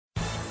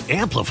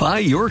Amplify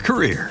your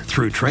career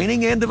through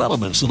training and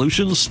development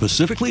solutions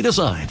specifically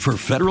designed for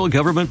federal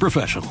government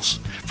professionals.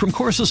 From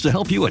courses to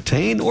help you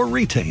attain or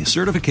retain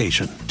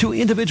certification, to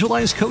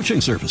individualized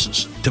coaching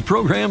services, to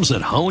programs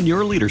that hone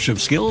your leadership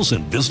skills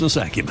and business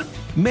acumen,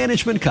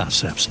 Management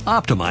Concepts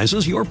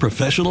optimizes your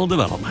professional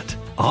development.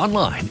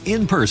 Online,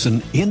 in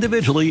person,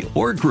 individually,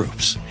 or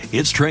groups,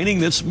 it's training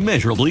that's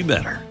measurably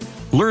better.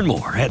 Learn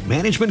more at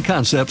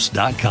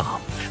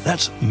managementconcepts.com.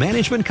 That's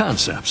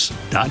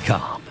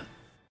managementconcepts.com.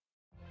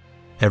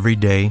 Every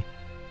day,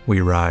 we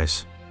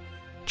rise,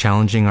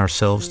 challenging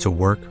ourselves to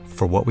work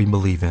for what we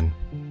believe in.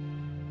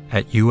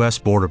 At U.S.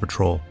 Border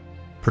Patrol,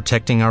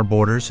 protecting our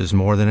borders is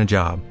more than a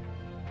job.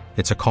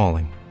 It's a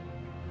calling.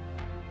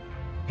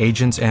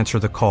 Agents answer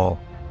the call,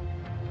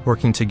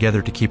 working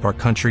together to keep our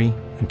country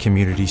and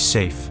communities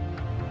safe.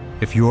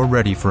 If you're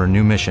ready for a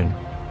new mission,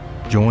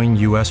 join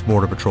U.S.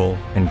 Border Patrol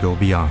and go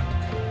beyond.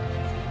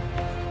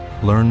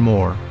 Learn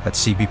more at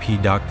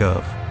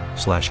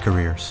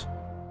cbp.gov/careers.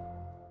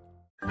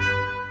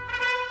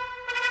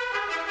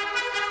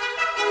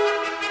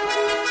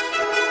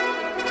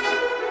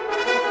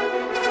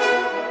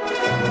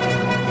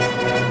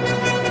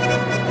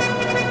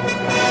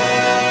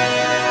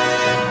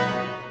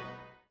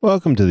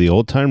 Welcome to the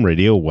Old Time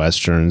Radio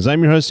Westerns.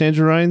 I'm your host,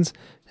 Andrew Rhynes,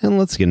 and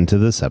let's get into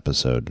this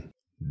episode.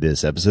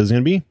 This episode is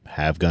going to be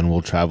Have Gun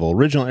Will Travel.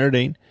 Original air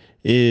date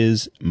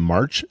is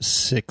March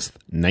 6th,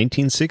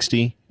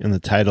 1960, and the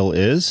title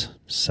is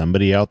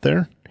Somebody Out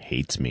There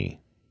Hates Me.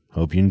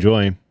 Hope you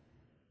enjoy.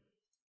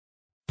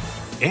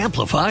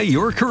 Amplify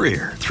your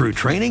career through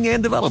training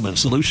and development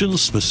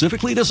solutions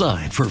specifically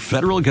designed for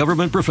federal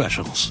government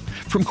professionals.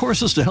 From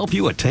courses to help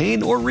you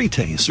attain or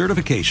retain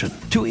certification,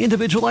 to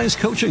individualized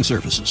coaching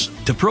services,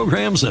 to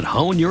programs that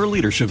hone your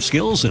leadership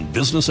skills and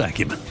business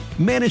acumen,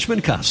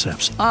 Management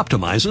Concepts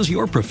optimizes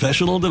your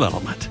professional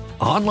development.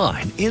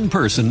 Online, in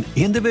person,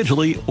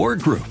 individually, or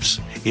groups,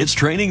 it's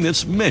training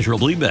that's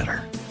measurably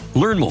better.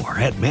 Learn more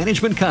at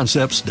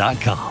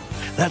managementconcepts.com.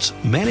 That's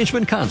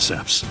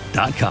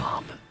managementconcepts.com.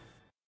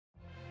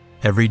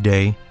 Every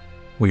day,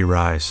 we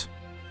rise,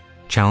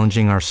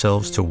 challenging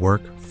ourselves to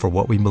work for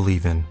what we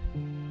believe in.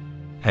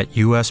 At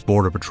U.S.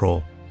 Border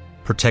Patrol,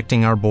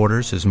 protecting our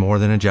borders is more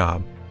than a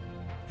job.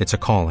 It's a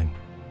calling.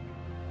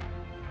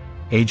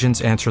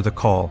 Agents answer the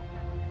call,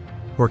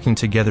 working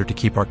together to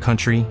keep our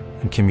country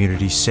and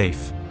communities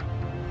safe.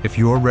 If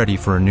you're ready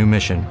for a new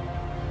mission,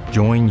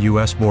 join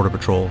U.S. Border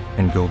Patrol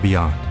and go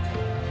beyond.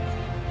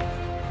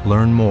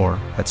 Learn more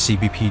at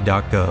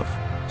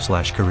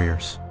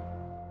cbp.gov/careers.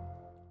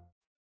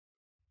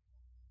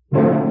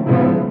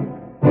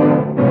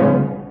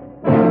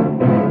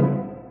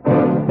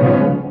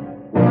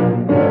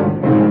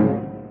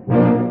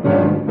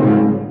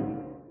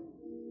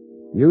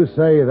 You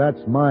say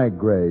that's my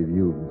grave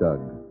you've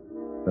dug.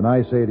 Then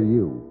I say to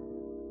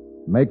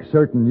you, make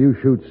certain you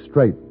shoot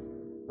straight,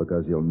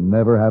 because you'll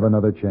never have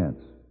another chance.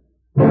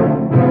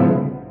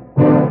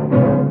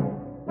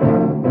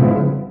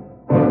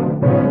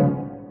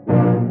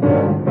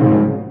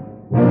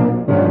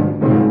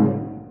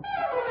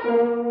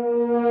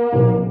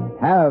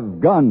 Have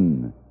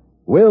Gun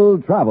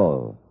Will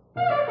Travel.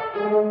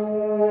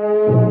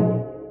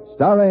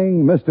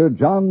 Starring Mr.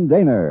 John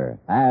Dehner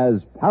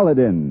as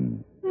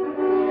Paladin.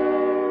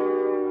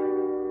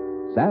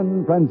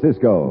 San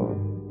Francisco,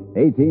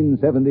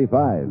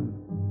 1875.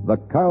 The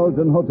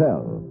Carlton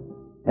Hotel,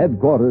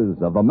 headquarters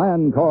of a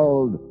man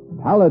called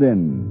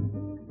Paladin.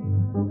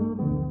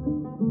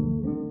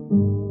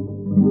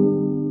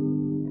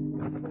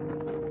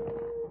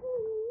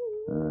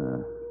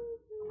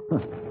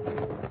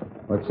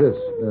 What's this?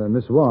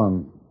 Miss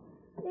Wong.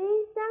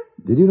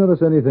 Did you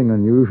notice anything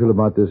unusual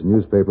about this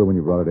newspaper when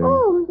you brought it in?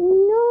 Oh,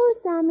 no,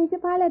 sir, Mr.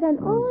 Paladin.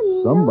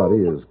 Oh, Somebody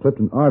no. has clipped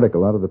an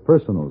article out of the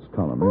personals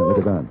column. Here, look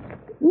at that.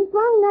 Miss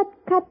Wong not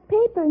cut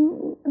paper.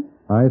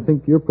 I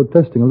think you're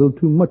protesting a little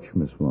too much,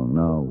 Miss Wong.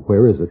 Now,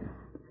 where is it?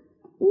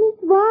 Miss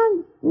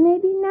Wong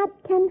maybe not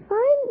can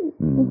find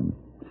it.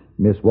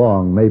 Miss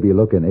Wong maybe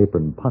look in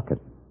apron pocket.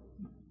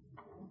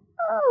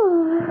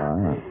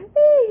 Oh.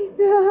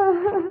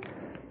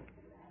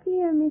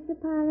 Here, Mr.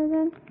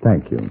 Paladin.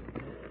 Thank you.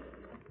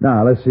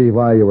 Now, let's see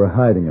why you were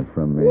hiding it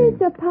from me. Mr.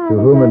 To Paladin.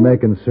 whom it may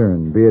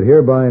concern, be it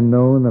hereby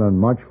known that on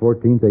March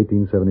 14th,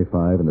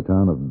 1875, in the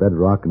town of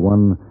Bedrock,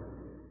 one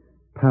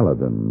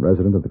Paladin,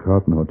 resident of the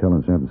Carlton Hotel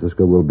in San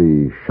Francisco, will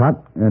be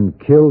shot and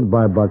killed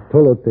by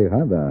Bartolo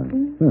Tejada.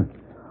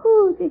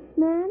 Who's this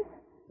man?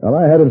 Well,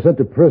 I had him sent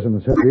to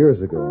prison several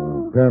years ago.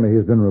 Oh. Apparently,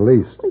 he's been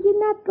released. Will you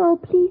not go,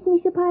 please,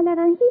 Mr.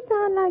 Paladin? He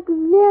sounds like a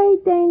very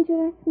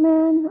dangerous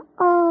man.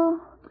 Oh.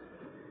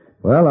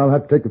 Well, I'll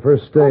have to take the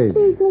first stage.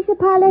 Please, Mr.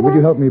 Paladin. Would you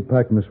help me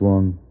pack, Miss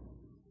Wong?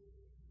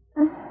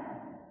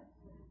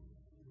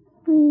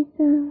 Please,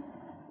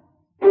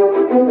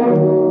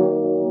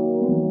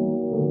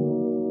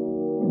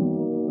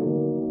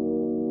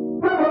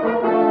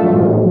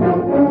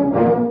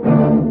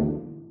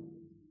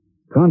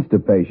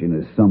 Constipation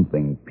is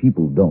something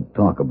people don't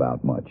talk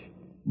about much,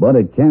 but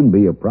it can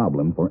be a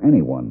problem for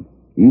anyone,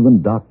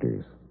 even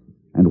doctors.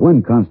 And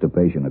when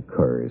constipation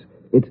occurs,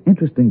 it's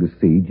interesting to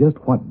see just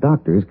what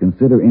doctors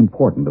consider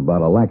important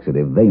about a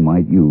laxative they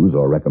might use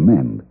or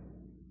recommend.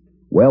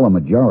 Well, a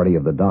majority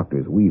of the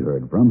doctors we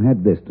heard from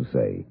had this to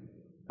say.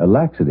 A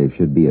laxative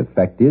should be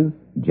effective,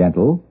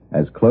 gentle,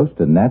 as close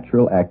to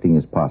natural acting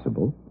as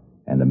possible,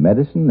 and a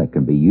medicine that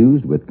can be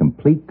used with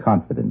complete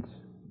confidence.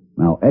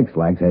 Now,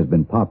 X-Lax has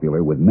been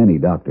popular with many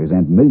doctors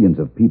and millions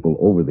of people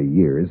over the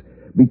years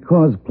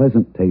because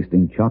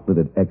pleasant-tasting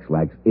chocolated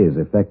X-Lax is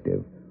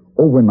effective.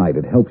 Overnight,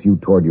 it helps you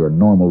toward your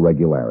normal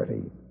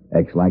regularity.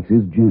 X-Lax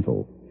is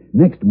gentle.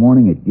 Next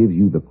morning, it gives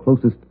you the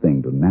closest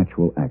thing to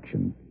natural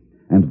action.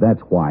 And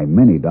that's why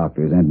many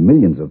doctors and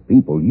millions of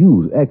people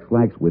use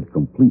X-Lax with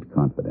complete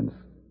confidence.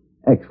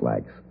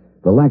 X-Lax,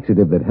 the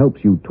laxative that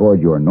helps you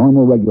toward your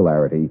normal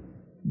regularity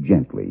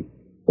gently,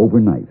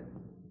 overnight.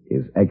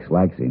 Is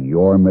X-Lax in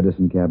your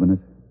medicine cabinet?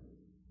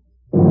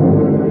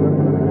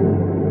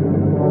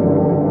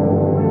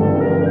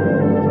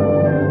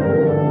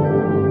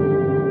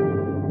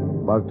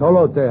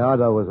 Bartolo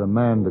Tejada was a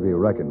man to be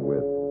reckoned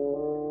with.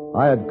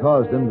 I had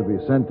caused him to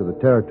be sent to the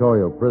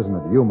territorial prison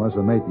at Yuma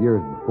some 8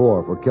 years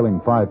before for killing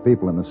 5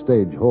 people in a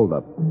stage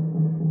holdup.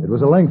 It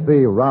was a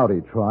lengthy,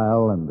 rowdy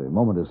trial, and the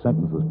moment his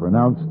sentence was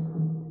pronounced,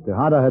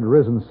 Tejada had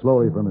risen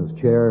slowly from his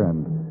chair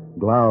and,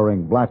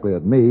 glowering blackly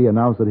at me,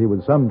 announced that he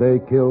would someday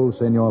kill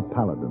Senor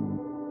Paladin.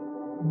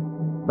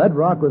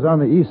 Bedrock was on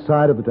the east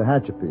side of the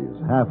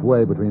Tehachapis,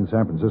 halfway between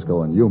San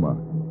Francisco and Yuma.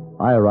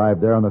 I arrived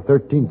there on the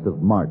 13th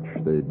of March,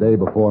 the day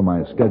before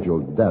my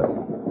scheduled death.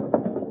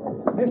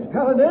 Mr.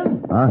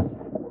 Paladin? Huh?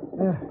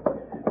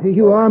 Here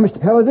you are, Mr.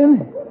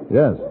 Paladin?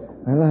 Yes.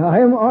 Well, I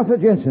am Arthur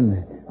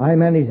Jensen. I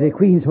manage the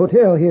Queen's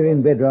Hotel here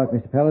in Bedrock,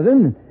 Mr.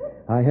 Paladin.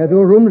 I have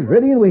your rooms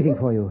ready and waiting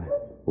for you.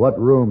 What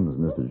rooms,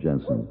 Mr.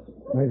 Jensen?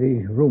 Why,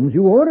 the rooms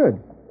you ordered.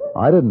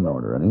 I didn't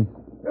order any.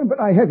 But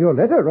I have your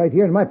letter right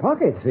here in my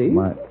pocket, see?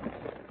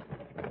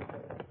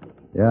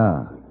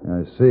 Yeah,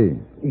 I see.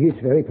 It's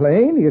very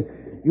plain.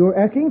 You're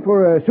asking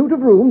for a suite of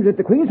rooms at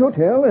the Queen's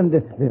Hotel, and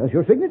there's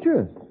your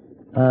signature.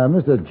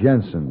 Mr.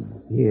 Jensen.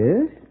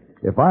 Yes?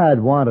 If I had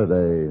wanted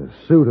a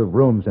suite of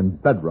rooms in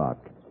Bedrock,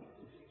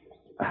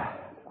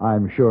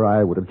 I'm sure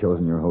I would have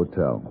chosen your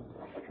hotel.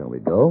 Shall we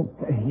go?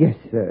 Yes,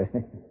 sir.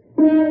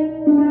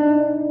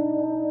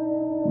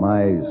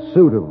 My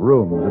suite of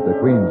rooms at the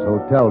Queen's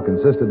Hotel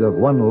consisted of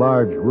one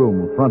large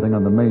room fronting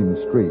on the main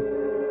street.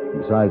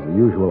 Besides the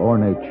usual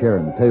ornate chair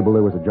and table,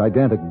 there was a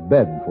gigantic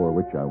bed for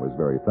which I was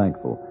very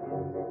thankful.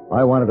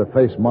 I wanted to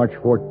face March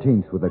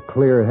 14th with a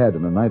clear head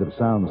and a night of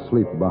sound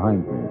sleep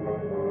behind me.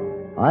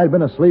 I had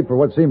been asleep for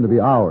what seemed to be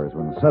hours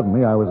when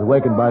suddenly I was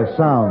awakened by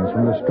sounds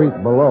from the street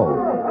below.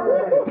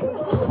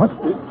 What?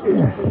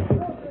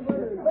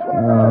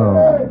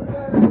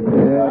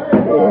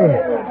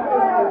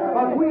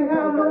 But we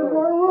have no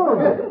more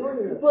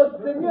room.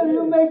 But, senor,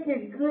 you make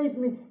a great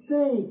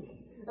mistake.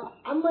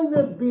 I might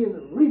not be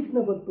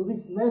reasonable to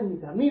this man,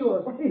 mis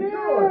amigos.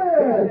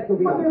 Yes.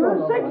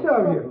 What sex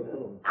are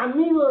you?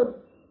 Amigos,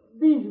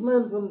 this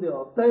man from the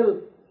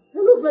hotel, he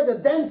looks like a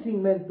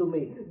dancing man to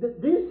me.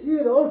 This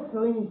here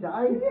also in his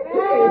eyes.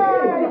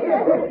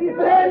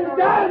 Then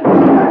dance!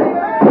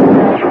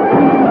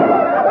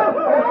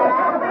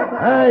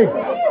 Hey,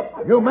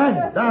 you men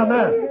down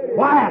there,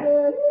 quiet!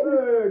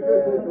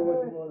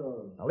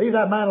 Now leave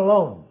that man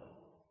alone.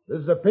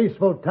 This is a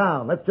peaceful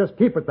town. Let's just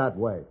keep it that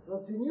way.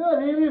 But,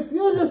 senor, he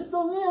refuses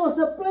to give us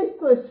a place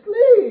to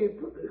sleep.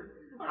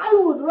 I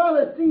would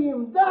rather see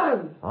him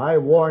dance. I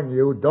warn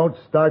you, don't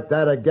start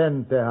that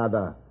again,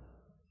 Tejada.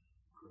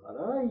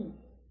 Caray.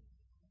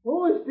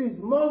 Who is this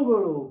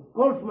Mongol who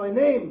calls my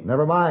name?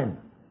 Never mind.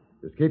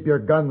 Just keep your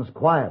guns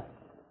quiet.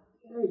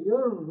 Hey,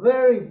 you're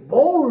very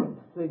bold,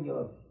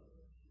 senor.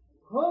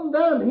 Come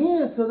down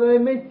here so that I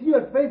may see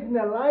your face in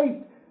the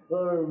light.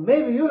 Or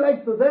maybe you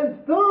like to dance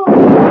too.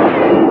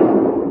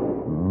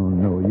 Oh,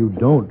 no, you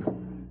don't.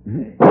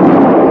 Good.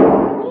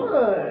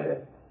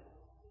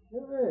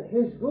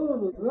 He's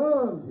good with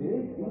guns.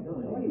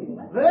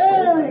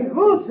 Very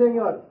good,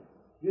 senor.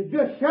 You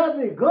just shot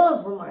the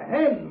gun from my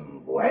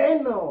hand.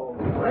 Bueno.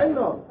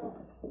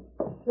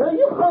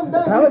 You come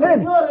down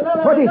Paladin,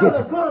 here, what is it?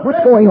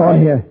 What's going on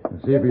here?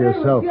 See for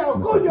yourself.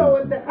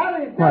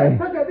 Why,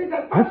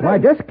 that's my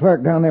desk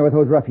clerk down there with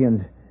those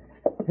ruffians.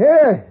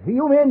 Here,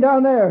 you men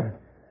down there.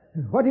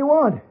 What do you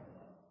want?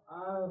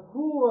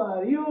 Who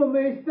are you,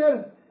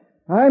 mister?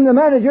 I'm the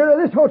manager of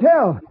this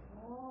hotel.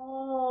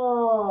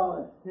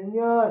 Oh,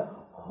 senor,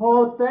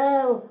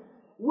 hotel.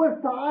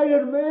 We're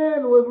tired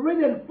men. We've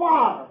ridden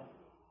far.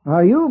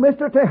 Are you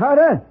Mr.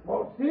 Tejada?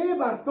 Oh, si,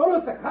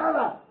 Bartolo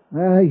Tejada.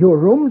 Your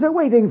rooms are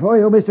waiting for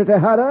you, Mr.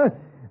 Tejada.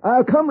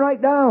 I'll come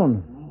right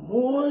down.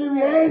 Muy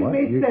bien, What?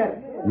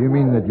 mister. You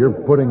mean that you're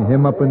putting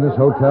him up in this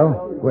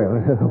hotel? Well,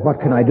 what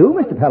can I do,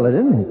 Mr.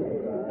 Paladin?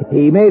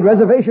 He made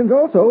reservations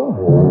also.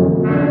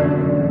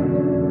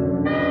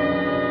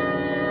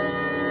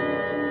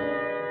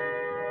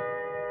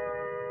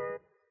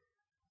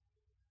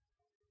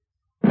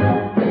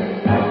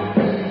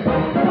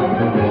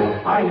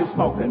 Are you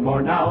smoking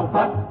more now,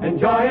 but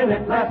enjoying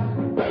it less?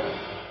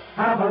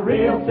 Have Have a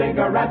real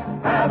cigarette,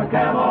 have a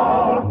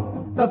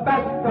Camel. The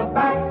best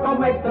tobacco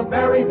makes the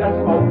very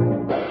best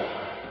smoke.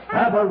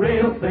 Have a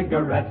real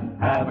cigarette,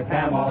 have a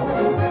Camel.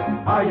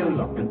 Are you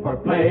looking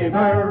for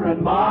flavor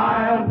and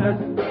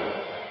mildness?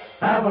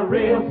 Have a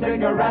real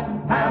cigarette,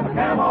 have a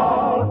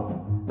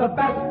Camel. The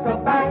best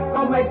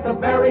tobacco makes the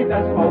very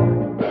best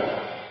smoke.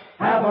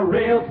 Have a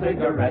real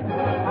cigarette,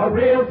 a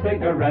real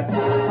cigarette,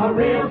 a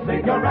real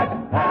cigarette,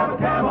 have a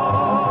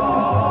Camel.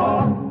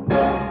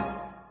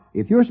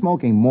 If you're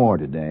smoking more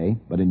today,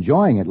 but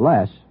enjoying it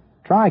less,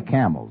 try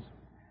Camels.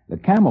 The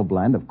Camel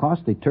blend of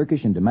costly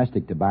Turkish and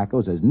domestic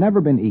tobaccos has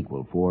never been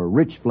equal for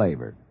rich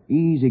flavor,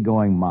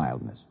 easygoing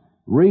mildness,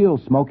 real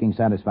smoking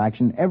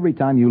satisfaction every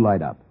time you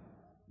light up.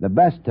 The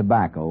best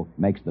tobacco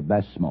makes the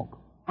best smoke.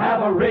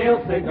 Have a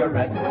real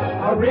cigarette,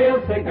 a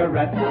real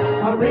cigarette,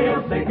 a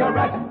real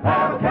cigarette,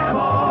 have a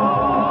Camel.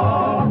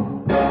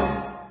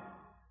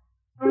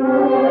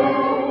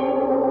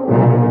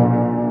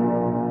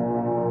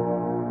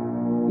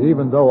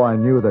 Even though I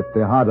knew that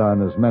Tejada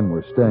and his men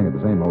were staying at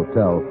the same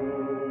hotel,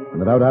 and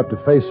that I would have to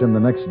face him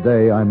the next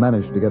day, I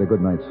managed to get a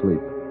good night's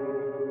sleep.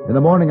 In the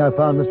morning, I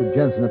found Mr.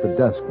 Jensen at the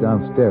desk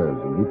downstairs,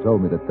 and he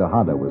told me that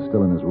Tejada was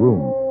still in his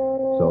room.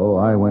 So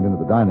I went into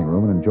the dining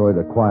room and enjoyed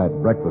a quiet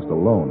breakfast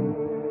alone.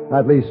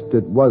 At least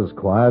it was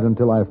quiet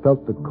until I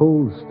felt the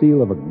cold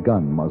steel of a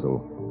gun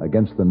muzzle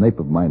against the nape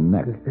of my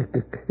neck.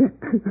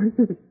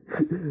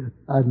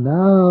 And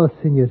now,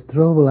 Senor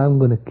Trouble, I'm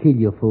going to kill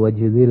you for what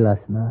you did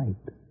last night.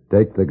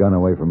 Take the gun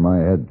away from my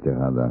head,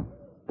 Tejada.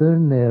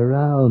 Turn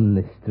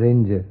around,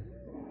 stranger.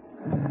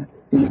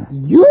 It's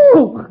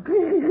you!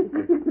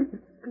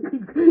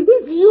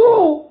 It's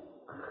you!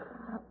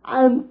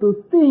 And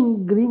to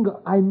think,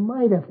 Gringo, I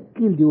might have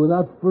killed you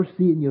without first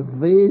seeing your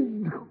face.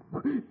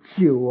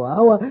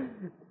 Chihuahua.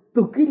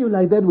 To kill you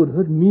like that would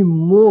hurt me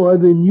more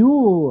than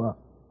you.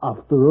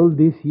 After all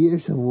these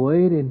years of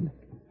waiting.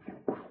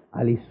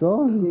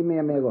 Alisol? Sí, mi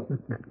amigo.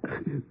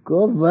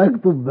 Go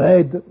back to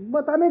bed.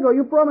 But, amigo,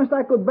 you promised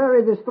I could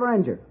bury the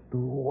stranger.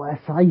 As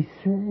I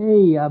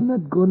say, I'm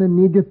not going to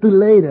need you till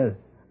later.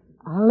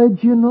 I'll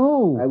let you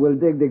know. I will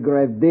dig the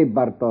grave deep,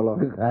 Bartolo.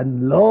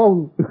 And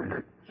long.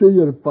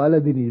 Senor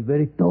Paladin is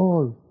very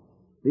tall.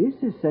 This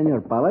is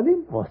Senor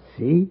Paladin? Oh,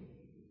 see?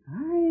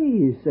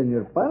 Aye,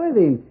 Senor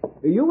Paladin.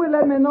 You will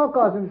let me know,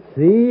 cousin.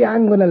 See,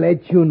 I'm going to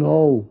let you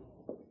know.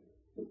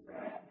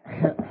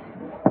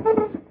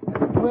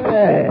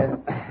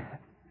 Well,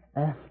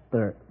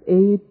 after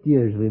 8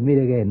 years we meet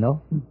again,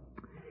 no?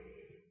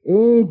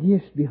 8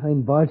 years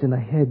behind bars, and I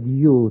had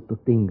you to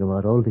think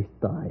about all this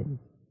time.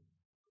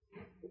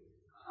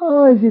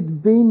 How has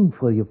it been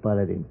for you,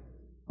 Paladin?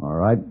 All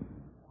right.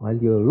 Well,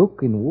 you're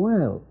looking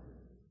well.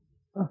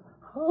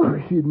 How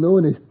is it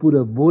known as put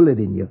a bullet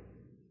in you?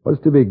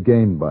 What's to be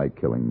gained by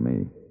killing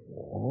me?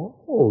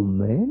 Oh,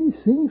 many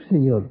things,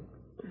 senor.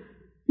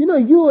 You know,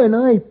 you and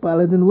I,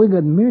 Paladin, we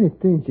got many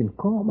things in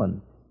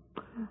common.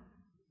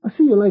 I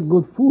see you like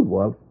good food.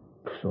 Well,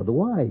 so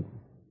do I.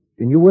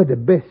 And you wear the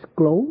best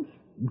clothes.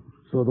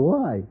 So do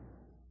I.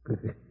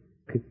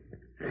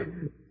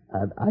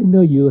 And I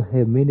know you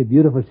have many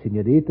beautiful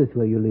senoritas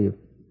where you live.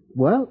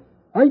 Well,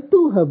 I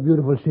too have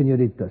beautiful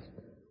senoritas.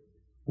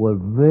 We're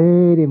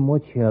very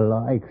much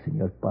alike,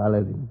 Senor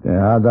Paladin.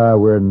 Tejada,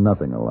 we're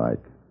nothing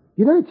alike.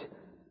 You know, it's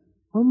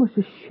almost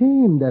a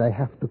shame that I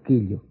have to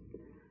kill you.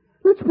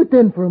 Let's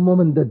pretend for a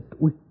moment that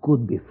we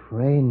could be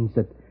friends,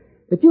 that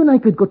you and I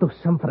could go to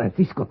San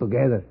Francisco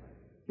together.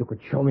 You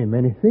could show me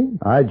many things.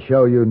 I'd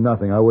show you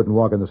nothing. I wouldn't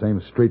walk in the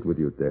same street with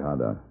you,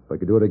 Tejada. If I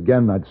could do it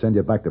again, I'd send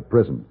you back to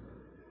prison.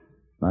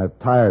 I'm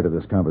tired of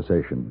this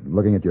conversation,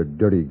 looking at your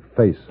dirty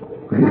face.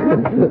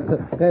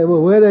 Hey,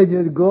 well, where are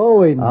you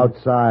going?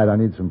 Outside. I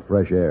need some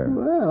fresh air.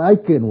 Well, I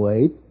can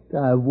wait.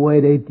 I've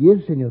waited 8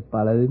 years, Senor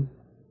Paladin.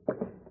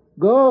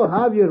 Go,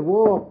 have your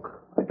walk.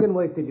 I can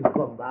wait till you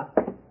come back.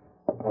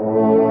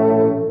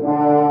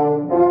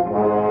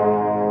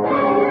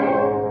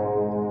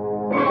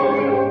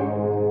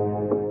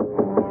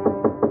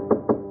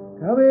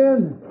 Come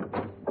in.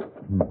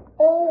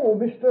 Oh,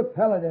 Mr.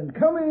 Paladin,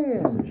 come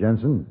in.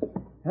 Jensen?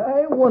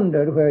 I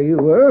wondered where you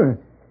were.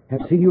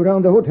 Have seen you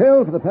around the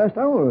hotel for the past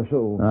hour or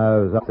so. I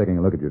was up taking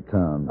a look at your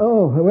town.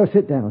 Oh, well,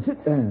 sit down.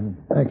 Sit down.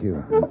 Thank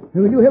you.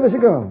 Will you have a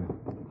cigar?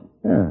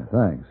 Yeah,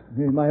 thanks.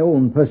 My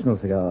own personal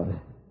cigar.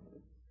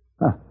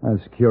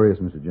 That's curious,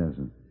 Mr.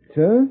 Jensen.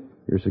 Sir?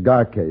 Your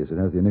cigar case, it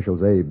has the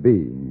initials A.B.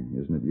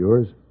 Isn't it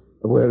yours?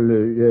 Well,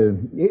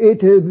 it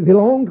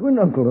belonged to an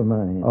uncle of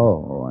mine.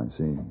 Oh, I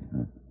see.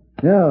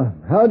 Now,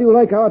 how do you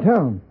like our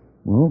town?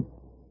 Well,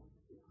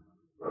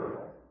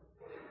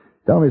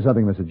 tell me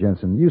something, Mr.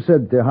 Jensen. You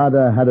said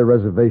Tejada had a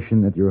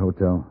reservation at your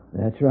hotel.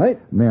 That's right.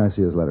 May I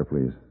see his letter,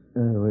 please?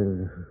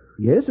 Well,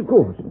 yes, of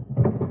course.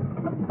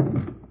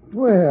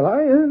 Well,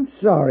 I am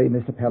sorry,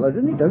 Mr.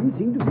 Paladin. It doesn't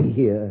seem to be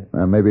here.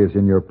 Maybe it's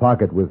in your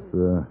pocket with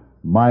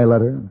my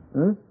letter.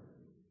 Huh?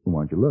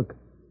 Why don't you look?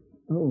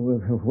 Oh,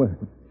 well.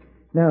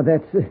 Now,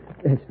 that's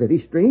very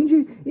strange.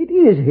 It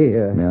is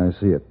here. May I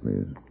see it,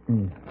 please?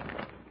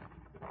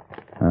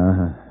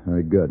 Uh-huh.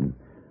 Very good.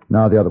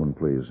 Now the other one,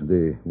 please.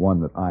 The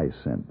one that I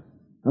sent.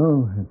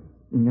 Oh,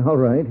 all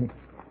right.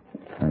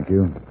 Thank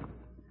you.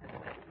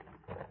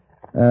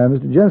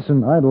 Mr.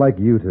 Jensen, I'd like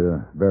you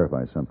to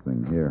verify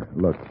something here.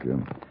 Look,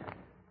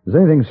 does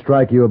anything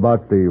strike you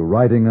about the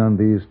writing on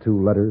these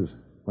two letters?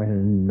 Well,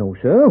 no,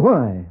 sir.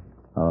 Why?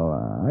 Oh,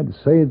 I'd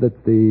say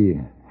that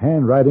the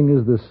handwriting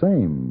is the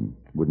same,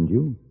 wouldn't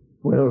you?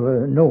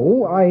 Well,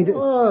 no,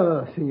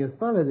 Oh, Senor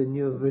Paladin,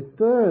 you've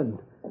returned.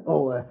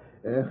 Oh,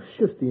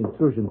 just the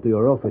intrusion to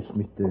your office,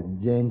 Mr.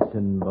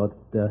 Jensen, but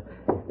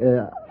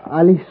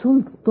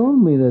Alisol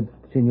told me that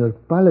Senor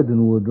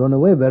Paladin would run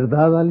away,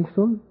 ¿verdad,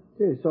 Alisol?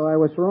 Sí, so I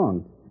was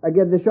wrong. I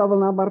get the shovel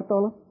now,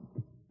 Bartolo?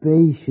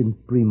 Patient,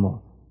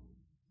 Primo.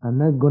 I'm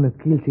not going to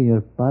kill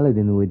Senor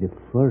Paladin with the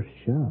first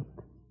shot.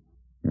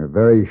 You're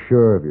very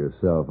sure of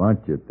yourself,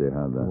 aren't you,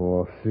 Tejada?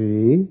 Oh,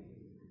 see?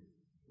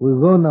 We'll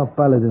go now,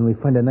 Paladin. We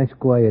find a nice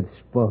quiet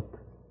spot.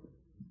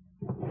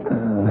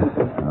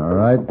 All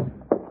right.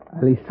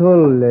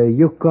 Alisol,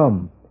 you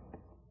come.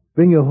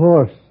 Bring your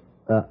horse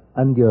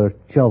and your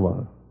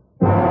shovel.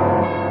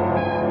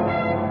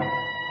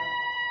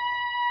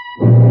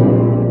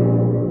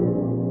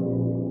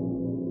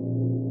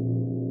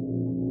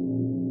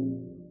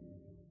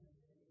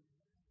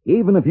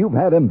 Even if you've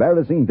had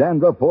embarrassing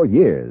dandruff for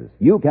years,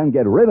 you can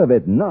get rid of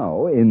it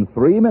now in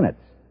 3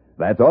 minutes.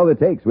 That's all it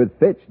takes with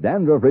Fitch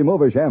Dandruff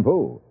Remover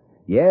Shampoo.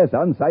 Yes,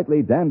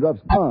 unsightly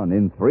dandruff's gone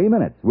in 3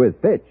 minutes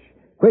with Fitch.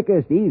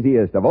 Quickest,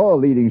 easiest of all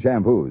leading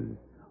shampoos.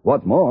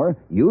 What's more,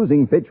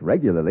 using Fitch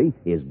regularly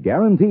is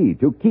guaranteed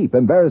to keep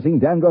embarrassing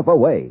dandruff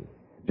away.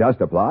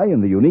 Just apply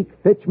in the unique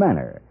Fitch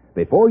manner.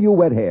 Before you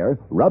wet hair,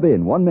 rub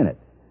in 1 minute.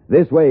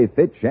 This way,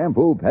 Fitch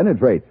shampoo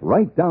penetrates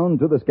right down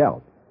to the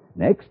scalp.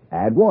 Next,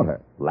 add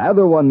water.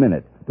 Lather 1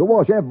 minute to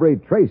wash every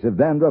trace of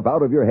dandruff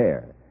out of your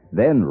hair.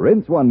 Then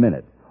rinse 1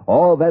 minute.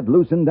 All that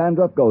loosened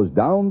dandruff goes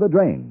down the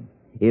drain.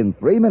 In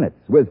 3 minutes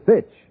with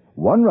Fitch,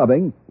 1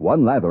 rubbing,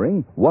 1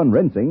 lathering, 1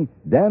 rinsing,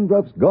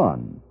 dandruff's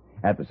gone.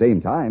 At the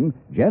same time,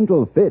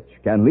 gentle Fitch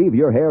can leave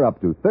your hair up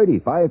to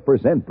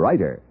 35%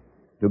 brighter.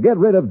 To get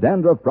rid of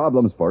dandruff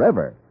problems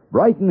forever,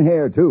 brighten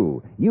hair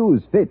too,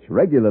 use Fitch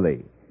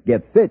regularly.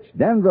 Get Fitch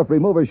Dandruff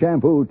Remover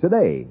Shampoo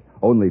today,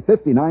 only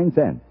 59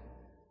 cents.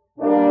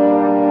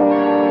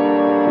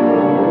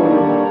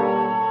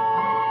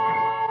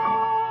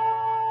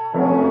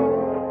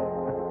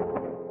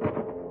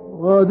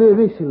 Oh,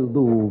 this'll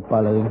do,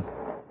 Paladin.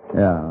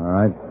 Yeah, all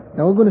right.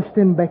 Now we're going to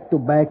stand back to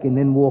back and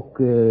then walk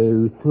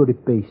 30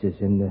 paces,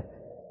 and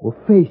we'll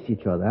face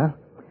each other.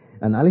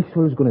 And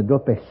Alisol's going to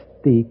drop a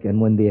stick,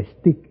 and when the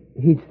stick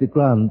hits the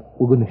ground,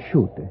 we're going to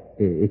shoot.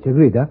 It's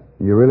agreed, huh?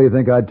 You really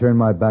think I'd turn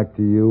my back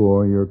to you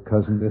or your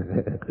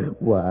cousin?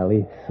 Well,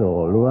 it's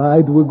all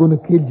right. We're going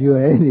to kill you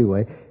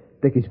anyway.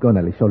 Take his gun,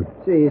 Alisol.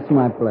 See, it's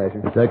my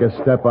pleasure. You take a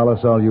step,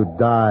 Alisol, you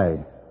die.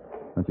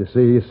 Don't you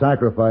see, he's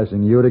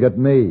sacrificing you to get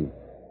me.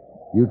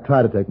 You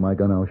try to take my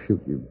gun, I'll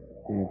shoot you.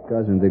 Your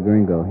cousin, the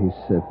gringo, he's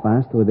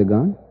fast with a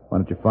gun? Why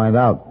don't you find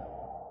out?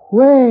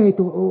 Wait,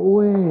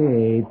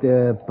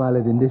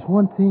 Paladin, there's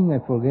one thing I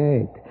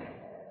forget.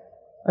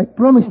 I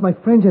promised my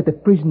friends at the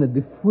prison that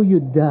before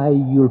you die,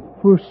 you'll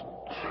first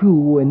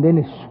chew and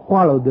then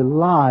swallow the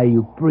lie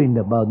you print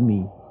about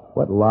me.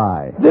 What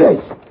lie?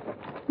 This!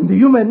 In the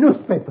human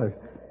newspaper.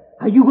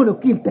 Are you going to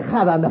kill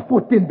Tejada on the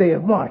 14th day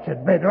of March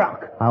at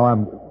Bedrock? How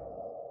I'm...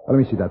 Let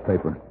me see that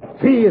paper.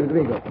 Here,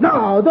 Gringo.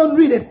 No, don't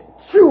read it.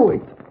 Chew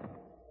it.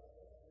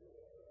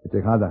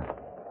 Tejada,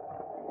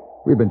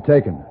 we've been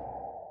taken.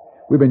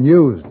 We've been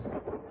used.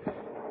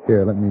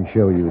 Here, let me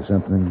show you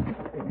something.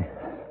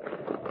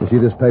 You see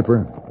this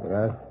paper?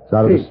 It's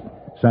out of the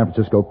San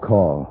Francisco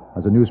Call.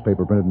 There's a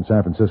newspaper printed in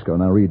San Francisco.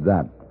 Now read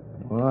that.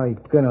 Well, I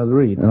cannot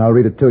read. And I'll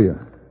read it to you.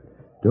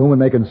 To whom it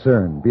may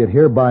concern, be it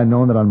hereby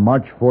known that on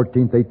March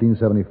 14th,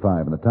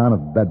 1875, in the town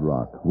of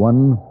Bedrock,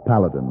 one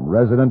Paladin,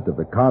 resident of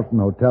the Carlton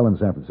Hotel in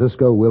San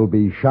Francisco, will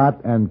be shot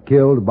and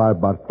killed by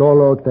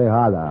Bartolo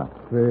Tejada.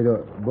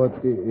 But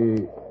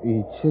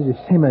it says the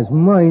same as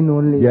mine,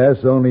 only...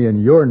 Yes, only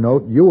in your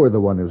note, you were the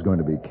one who's going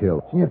to be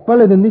killed. Senor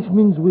Paladin, this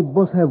means we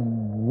both have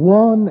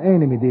one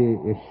enemy,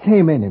 the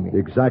same enemy.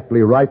 Exactly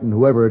right, and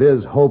whoever it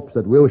is hopes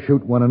that we'll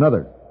shoot one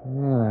another.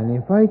 Yeah, and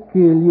if I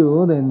kill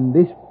you, then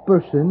this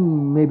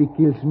person maybe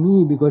kills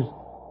me because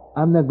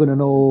I'm not going to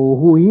know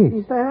who he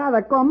is.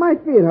 Tejada, come, my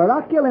feet hurt.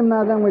 I'll kill him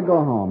now, then we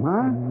go home,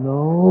 huh?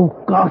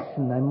 No,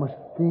 cousin, I must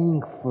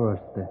think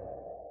first.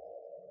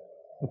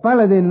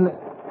 Paladin,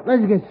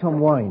 let's get some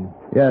wine.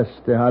 Yes,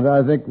 Tejada,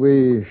 I think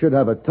we should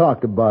have a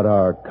talk about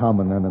our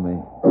common enemy.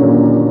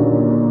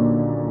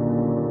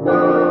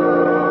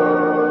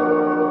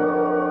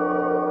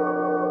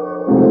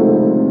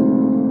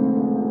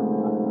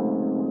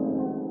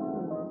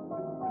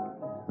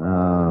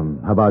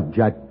 How about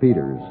Jack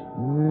Peters?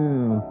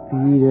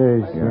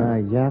 Peters,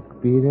 Jack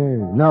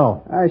Peters.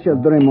 No. I shall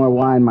drink more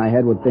wine. My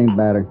head would think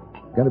better.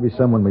 Got to be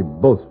someone we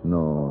both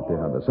know,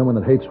 Tejada. Someone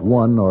that hates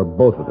one or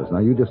both of us. Now,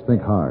 you just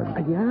think hard.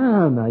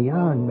 Ayan.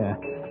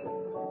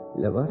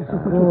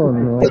 Oh,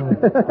 no.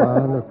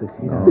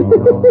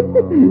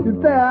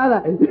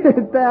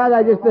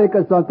 Tejada, just think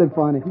of something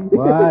funny.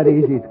 What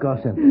is it,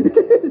 cousin?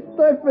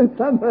 Estoy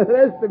pensando en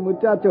este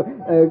muchacho.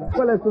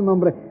 ¿Cuál es su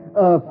nombre?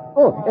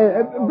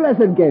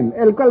 Blessed Game,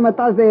 el cual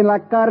mataste en la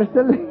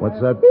cárcel. What's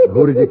that?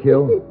 Who did you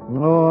kill?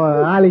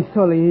 Oh, Ali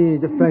Soli,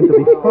 just trying to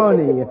be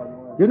funny.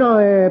 You know,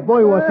 a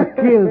boy was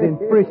killed in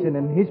prison,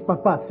 and his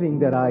papa think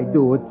that I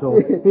do it,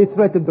 so he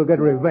threatened to get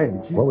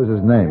revenge. What was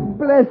his name?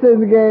 Blessed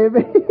Game.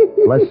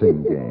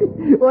 Blessing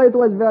Game. Oh, it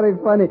was very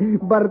funny.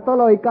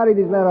 Bartolo, he carried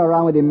his letter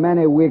around with him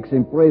many weeks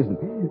in prison.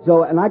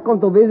 So, and I come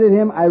to visit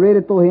him, I read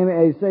it to him,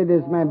 and he say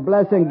this man,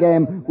 Blessing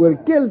Game, will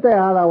kill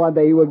Tejada one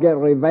day. He will get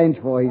revenge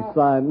for his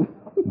son.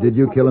 Did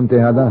you kill him,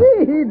 Tejada?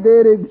 He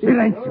did it.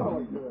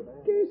 Silencio.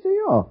 ¿Qué hice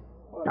yo?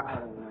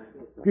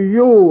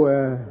 You,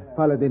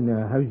 Paladin,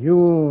 have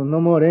you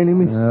no more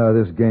enemies?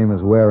 This game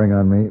is wearing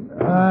on me.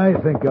 I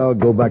think I'll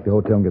go back to the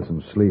hotel and get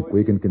some sleep.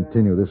 We can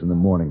continue this in the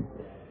morning.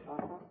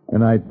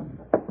 Good night.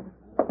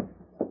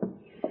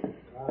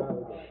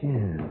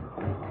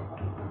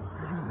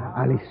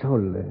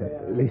 Alisol,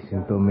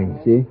 listen to me.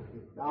 See?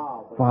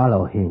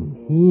 Follow him.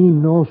 He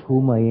knows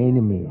who my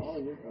enemy is.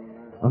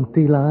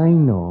 Until I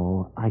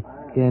know, I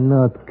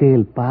cannot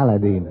kill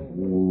Paladin.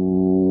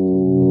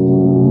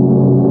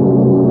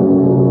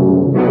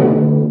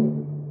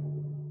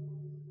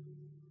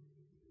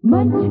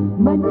 Munch,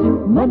 munch,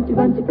 munch a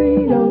bunch of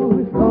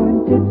Fritos,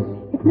 corn chips.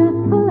 It's not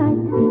polite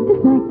to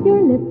smack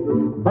your lips,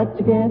 but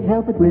you can't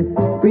help it with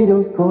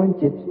Fritos corn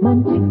chips.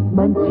 Munch,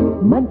 munch,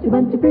 munch a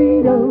bunch of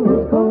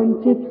Fritos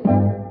corn chips.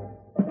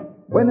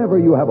 Whenever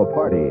you have a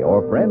party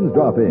or friends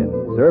drop in,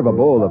 serve a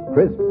bowl of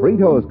crisp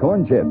Fritos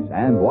corn chips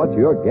and watch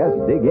your guests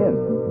dig in.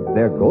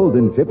 They're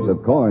golden chips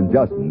of corn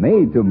just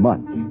made to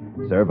munch.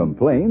 Serve them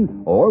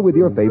plain or with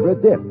your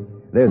favorite dip.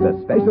 There's a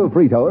special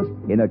Fritos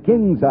in a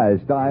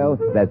king-size style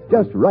that's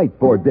just right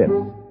for dips.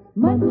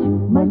 Munch,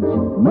 munch,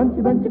 munch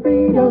a bunch of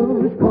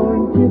Fritos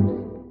corn chips.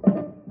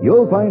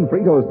 You'll find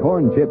Fritos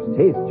corn chips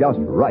taste just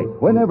right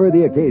whenever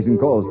the occasion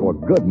calls for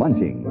good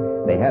munching.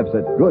 They have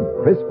such good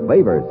crisp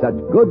flavor, such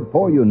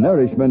good-for-you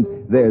nourishment,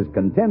 there's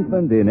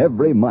contentment in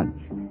every munch.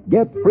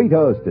 Get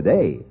Fritos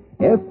today.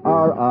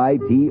 Fritos.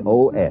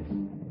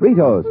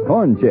 Fritos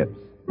corn chips.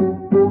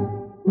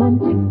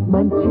 Munch,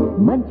 munch,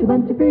 munch a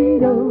bunch of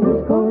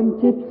Fritos corn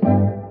chips.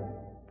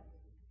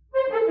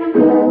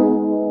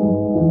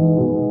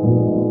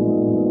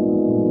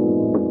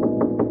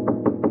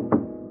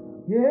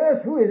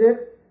 Yes, who is it?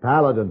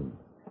 Paladin.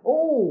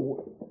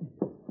 Oh,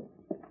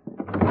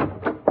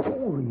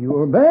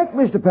 you're back,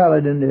 Mr.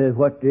 Paladin.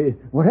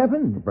 What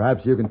happened?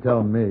 Perhaps you can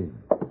tell me.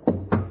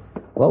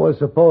 What was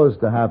supposed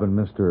to happen,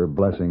 Mr.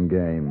 Blessing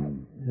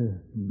Game?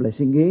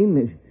 Blessing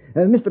Game?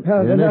 Mr.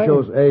 Paladin, The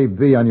initials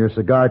A.B. on your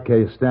cigar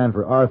case stand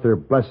for Arthur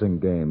Blessing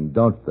Game,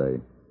 don't they?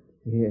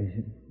 Yes,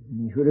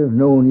 you should have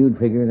known you'd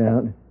figure it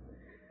out.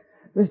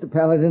 Mr.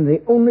 Paladin,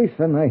 the only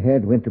son I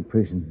had went to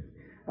prison.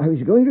 I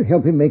was going to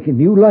help him make a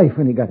new life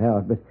when he got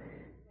out, but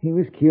he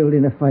was killed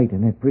in a fight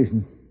in that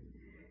prison.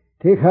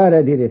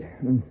 Tejada did it.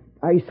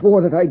 I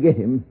swore that I'd get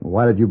him.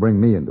 Why did you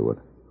bring me into it?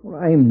 Well,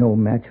 I'm no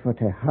match for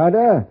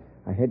Tejada.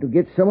 I had to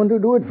get someone to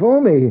do it for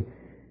me.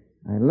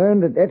 I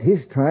learned that at his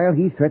trial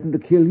he threatened to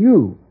kill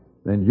you.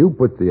 Then you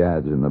put the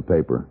ads in the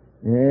paper.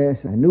 Yes,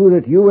 I knew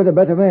that you were the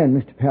better man,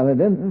 Mr.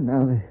 Paladin.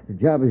 Now the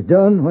job is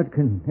done. What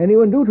can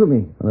anyone do to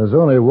me? Well, there's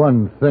only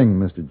one thing,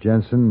 Mr.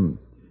 Jensen.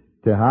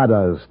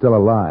 Tejada is still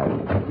alive.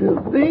 You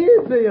see,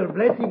 Senor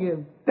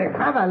Blessing,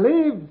 Tejada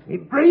lives. He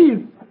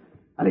breathes.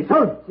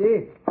 Alisol,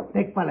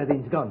 take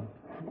Paladin's gun.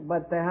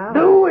 But Tejada...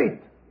 Do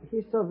it!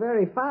 He's so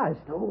very fast.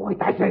 Do it,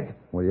 I said.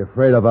 What are you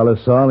afraid of,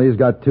 Alisol? He's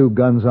got 2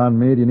 guns on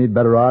me. Do you need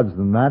better odds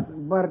than that?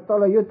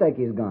 Bartolo, you take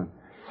his gun.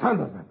 Son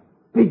of a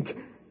pig.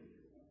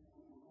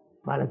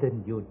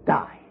 Paladin, you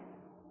die.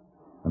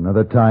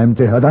 Another time,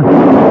 Tejada.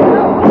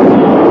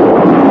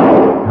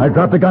 I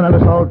dropped the gun,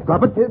 Alisol.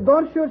 Drop it.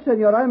 Don't shoot,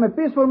 senor. I'm a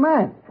peaceful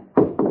man.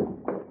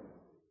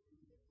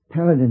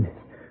 Paladin,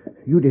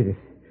 you did it.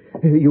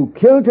 You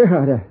killed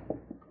Tejada.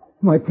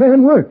 My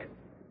plan worked.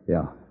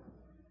 Yeah.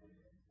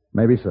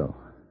 Maybe so.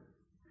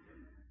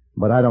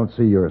 But I don't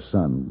see your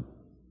son.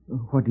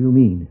 What do you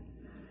mean?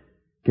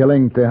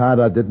 Killing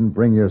Tejada didn't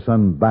bring your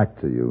son back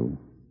to you,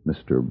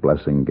 Mr.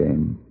 Blessing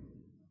Game.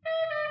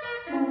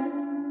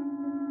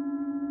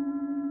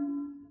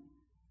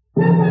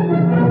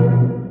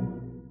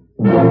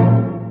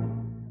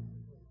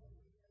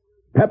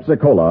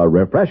 Pepsi-Cola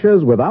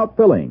refreshes without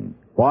filling.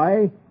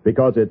 Why?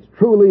 Because it's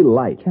truly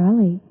light.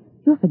 Charlie,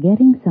 you're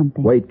forgetting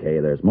something. Wait, Kay,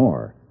 there's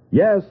more.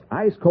 Yes,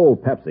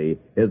 ice-cold Pepsi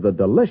is the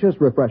delicious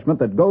refreshment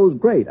that goes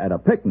great at a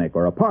picnic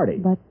or a party.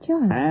 But,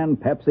 Charlie... And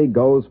Pepsi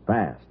goes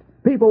fast.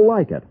 People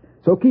like it,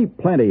 so keep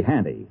plenty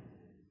handy.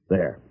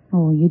 There.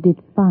 Oh, you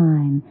did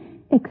fine,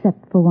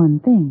 except for one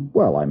thing.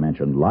 Well, I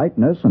mentioned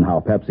lightness and how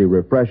Pepsi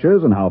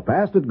refreshes and how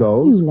fast it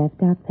goes. You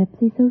left out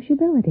Pepsi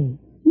sociability.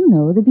 You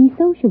know the Be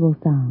Sociable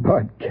song.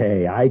 But,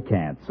 Kay, I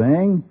can't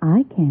sing.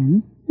 I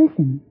can.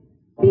 Listen.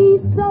 Be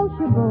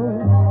sociable,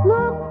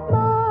 look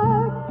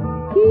smart,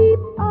 keep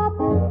up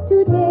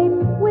to date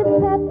with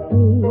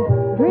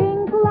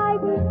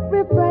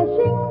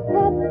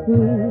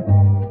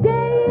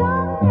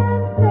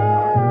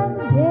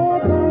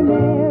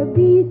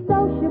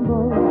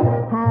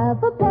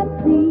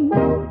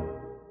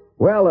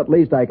at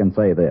least I can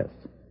say this.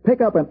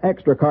 Pick up an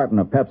extra carton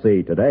of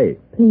Pepsi today.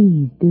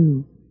 Please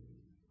do.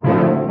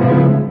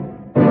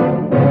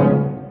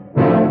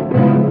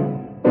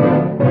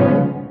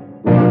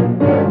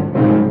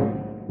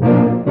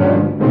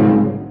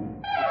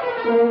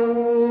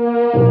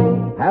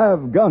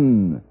 Have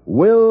Gun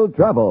Will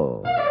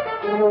Travel.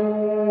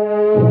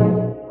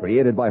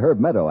 Created by Herb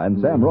Meadow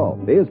and Sam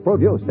Rolfe, is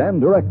produced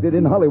and directed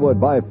in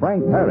Hollywood by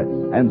Frank Paris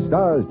and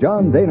stars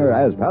John Daner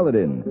as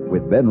Paladin,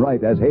 with Ben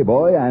Wright as Hey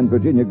Boy and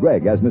Virginia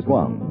Gregg as Miss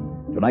Wong.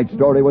 Tonight's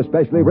story was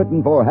specially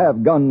written for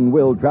Have Gun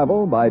Will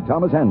Travel by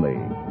Thomas Hanley.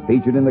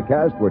 Featured in the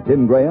cast were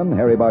Tim Graham,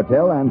 Harry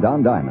Bartell, and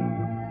Don Diamond.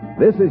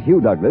 This is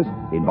Hugh Douglas,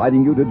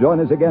 inviting you to join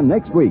us again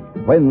next week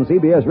when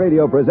CBS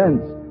Radio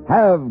presents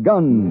Have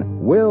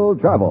Gun Will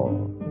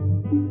Travel.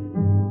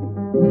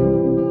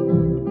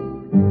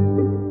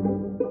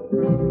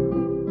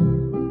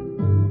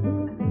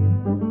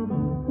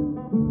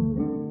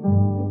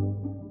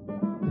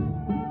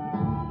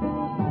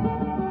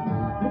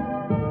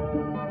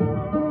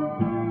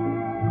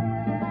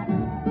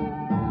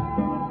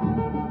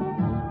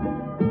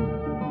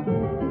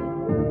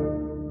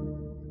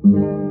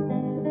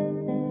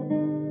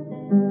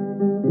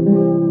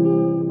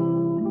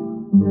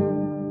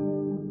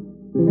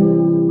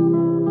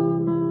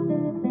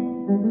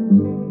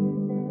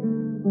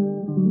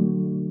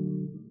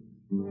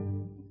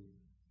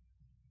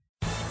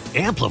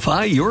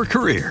 Amplify your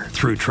career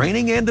through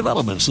training and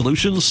development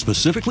solutions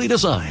specifically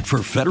designed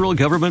for federal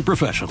government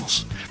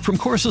professionals. From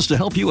courses to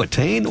help you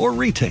attain or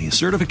retain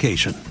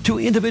certification, to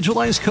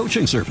individualized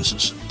coaching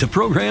services, to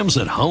programs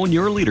that hone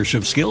your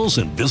leadership skills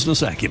and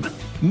business acumen,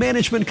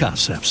 Management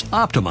Concepts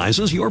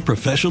optimizes your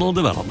professional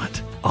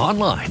development.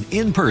 Online,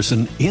 in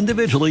person,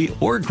 individually,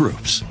 or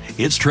groups,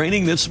 it's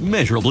training that's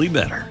measurably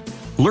better.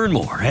 Learn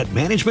more at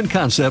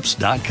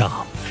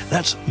managementconcepts.com.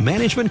 That's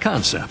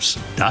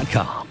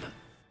managementconcepts.com.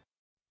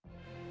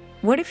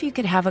 What if you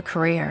could have a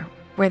career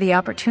where the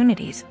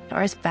opportunities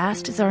are as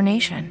vast as our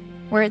nation,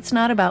 where it's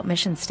not about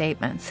mission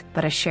statements,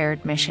 but a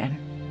shared mission?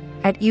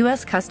 At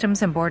U.S.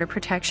 Customs and Border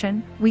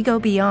Protection, we go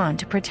beyond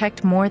to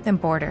protect more than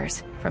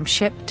borders. From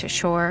ship to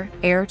shore,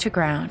 air to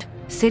ground,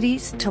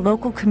 cities to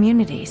local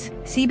communities,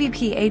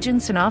 CBP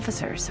agents and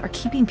officers are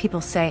keeping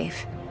people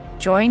safe.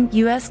 Join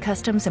U.S.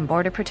 Customs and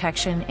Border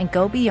Protection and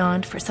go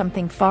beyond for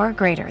something far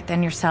greater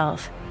than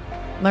yourself.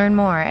 Learn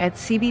more at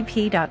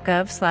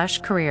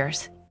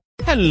cbp.gov/careers.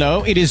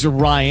 Hello, it is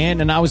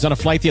Ryan, and I was on a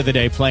flight the other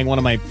day playing one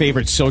of my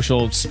favorite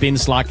social spin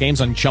slot games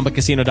on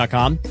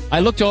ChumbaCasino.com. I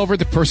looked over at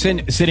the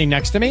person sitting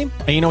next to me,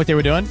 and you know what they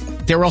were doing?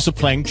 They were also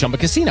playing Chumba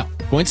Casino.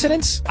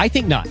 Coincidence? I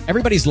think not.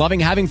 Everybody's loving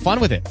having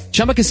fun with it.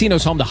 Chumba Casino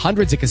is home to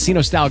hundreds of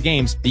casino-style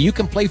games that you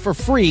can play for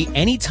free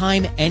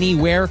anytime,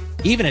 anywhere,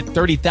 even at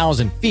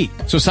 30,000 feet.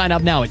 So sign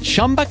up now at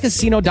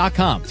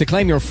ChumbaCasino.com to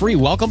claim your free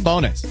welcome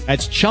bonus.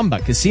 That's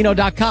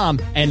ChumbaCasino.com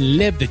and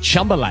live the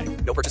Chumba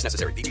life. No purchase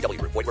necessary. VGW.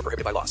 Void where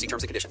prohibited by law. See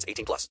terms and conditions.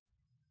 18+.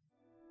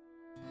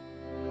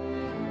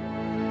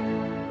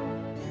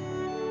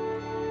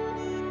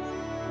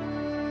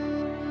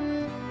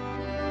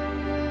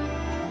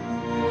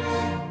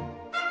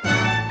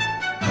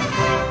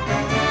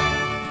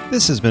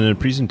 This has been a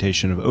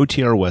presentation of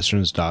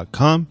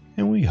OTRWesterns.com,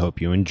 and we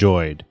hope you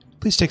enjoyed.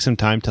 Please take some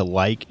time to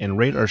like and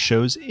rate our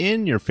shows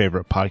in your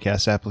favorite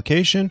podcast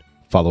application.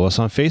 Follow us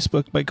on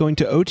Facebook by going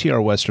to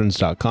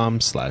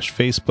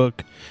OTRWesterns.com/Facebook.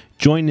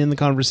 Join in the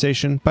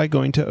conversation by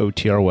going to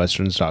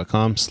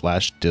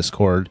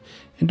OTRWesterns.com/Discord.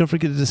 And don't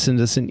forget to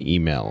send us an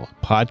email,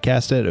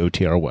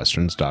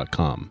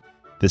 podcast@OTRWesterns.com.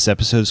 This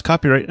episode is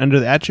copyright under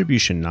the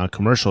attribution,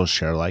 non-commercial,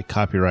 share alike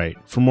copyright.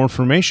 For more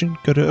information,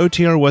 go to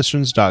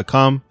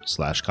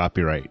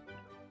OTRWesterns.com/copyright.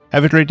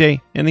 Have a great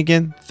day, and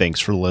again, thanks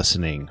for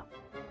listening.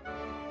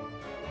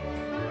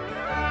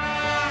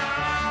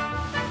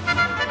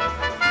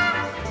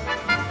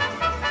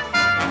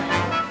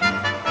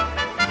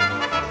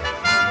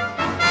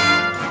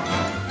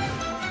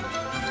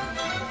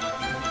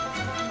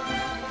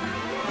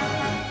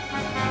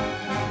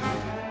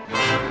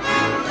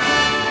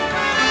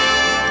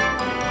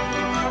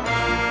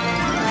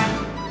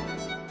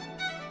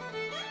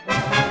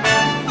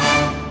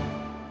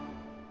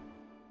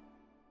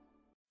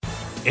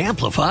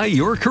 Amplify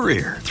your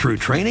career through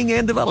training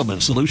and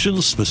development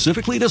solutions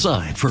specifically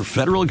designed for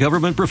federal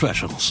government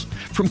professionals.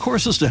 From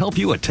courses to help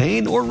you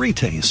attain or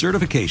retain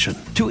certification,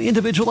 to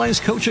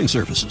individualized coaching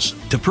services,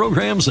 to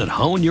programs that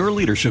hone your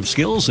leadership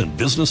skills and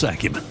business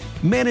acumen,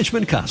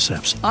 Management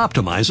Concepts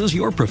optimizes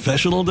your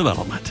professional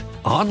development.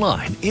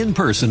 Online, in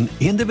person,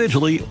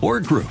 individually, or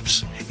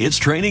groups, it's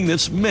training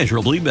that's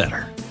measurably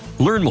better.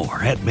 Learn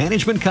more at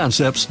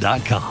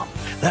managementconcepts.com.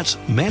 That's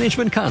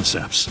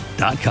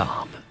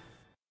managementconcepts.com.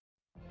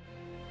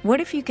 What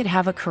if you could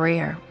have a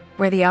career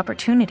where the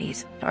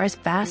opportunities are as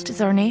vast as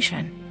our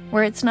nation,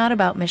 where it's not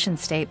about mission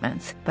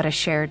statements, but a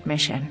shared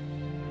mission?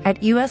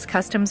 At U.S.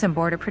 Customs and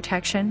Border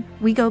Protection,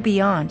 we go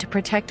beyond to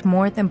protect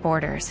more than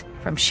borders.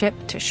 From ship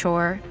to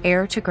shore,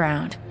 air to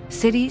ground,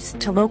 cities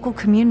to local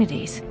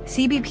communities,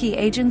 CBP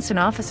agents and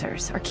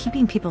officers are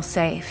keeping people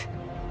safe.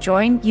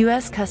 Join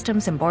U.S.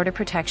 Customs and Border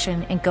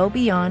Protection and go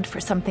beyond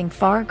for something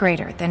far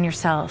greater than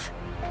yourself.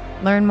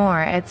 Learn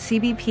more at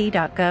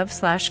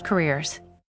cbp.gov/careers.